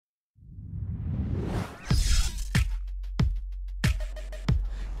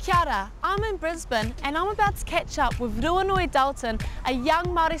Kia ora, I'm in Brisbane and I'm about to catch up with Ruanui Dalton, a young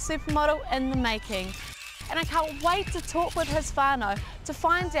Mozzie supermodel in the making. And I can't wait to talk with his whānau to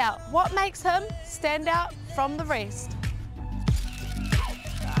find out what makes him stand out from the rest.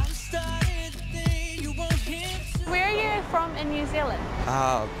 Where are you from in New Zealand?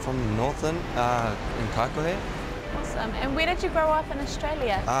 From Northland, in Kaikohe. Awesome. And where did you grow up in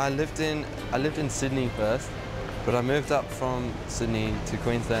Australia? I lived in Sydney first, but I moved up from Sydney to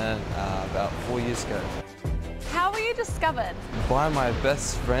Queensland about 4 years ago. How were you discovered? By my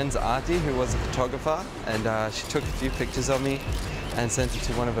best friend's auntie, who was a photographer, and she took a few pictures of me and sent it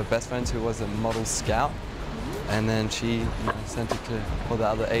to one of her best friends who was a model scout, and then she sent it to all the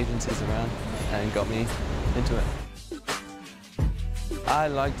other agencies around and got me into it. I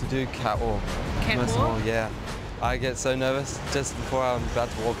like to do catwalk. Catwalk? Yeah. I get so nervous just before I'm about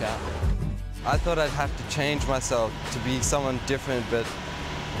to walk out. I thought I'd have to change myself to be someone different, but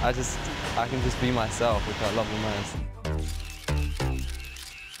I can just be myself, which I love the most.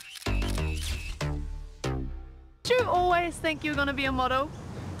 Did you always think you were going to be a model?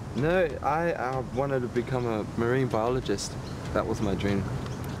 No, I wanted to become a marine biologist. That was my dream.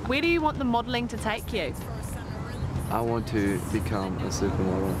 Where do you want the modelling to take you? I want to become a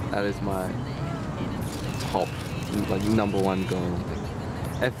supermodel. That is my top, like, #1 goal.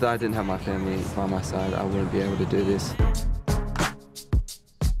 If I didn't have my family by my side, I wouldn't be able to do this.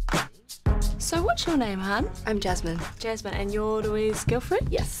 So what's your name, hon? I'm Jasmine. Jasmine, and you're Louis' girlfriend?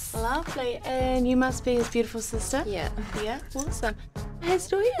 Yes. Lovely. And you must be his beautiful sister? Yeah. Yeah, awesome.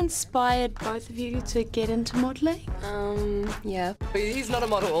 Has Louis inspired both of you to get into modelling? Yeah. He's not a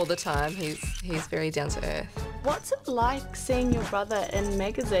model all the time. He's very down to earth. What's it like seeing your brother in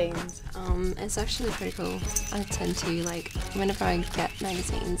magazines? It's actually pretty cool. I tend to, like, whenever I get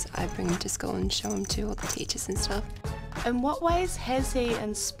magazines, I bring them to school and show them to all the teachers and stuff. In what ways has he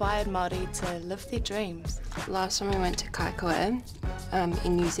inspired Māori to live their dreams? Last time we went to Kaikohe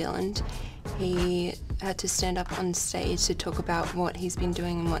in New Zealand, he had to stand up on stage to talk about what he's been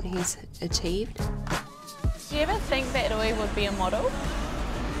doing and what he's achieved. Do you ever think that Louis would be a model?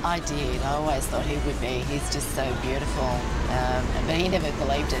 I did. I always thought he would be. He's just so beautiful. But he never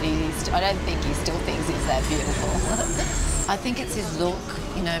believed it. I don't think he still thinks he's that beautiful. I think it's his look,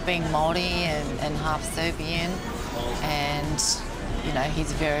 you know, being Māori and half Serbian. And, you know,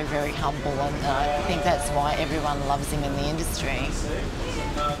 he's very, very humble, and I think that's why everyone loves him in the industry.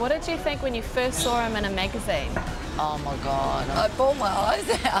 What did you think when you first saw him in a magazine? Oh my God, I bawled my eyes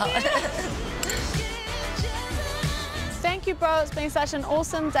out. Thank you, bro. It's been such an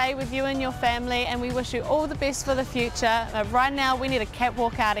awesome day with you and your family, and we wish you all the best for the future. Right now, we need a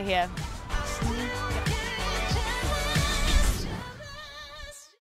catwalk out of here.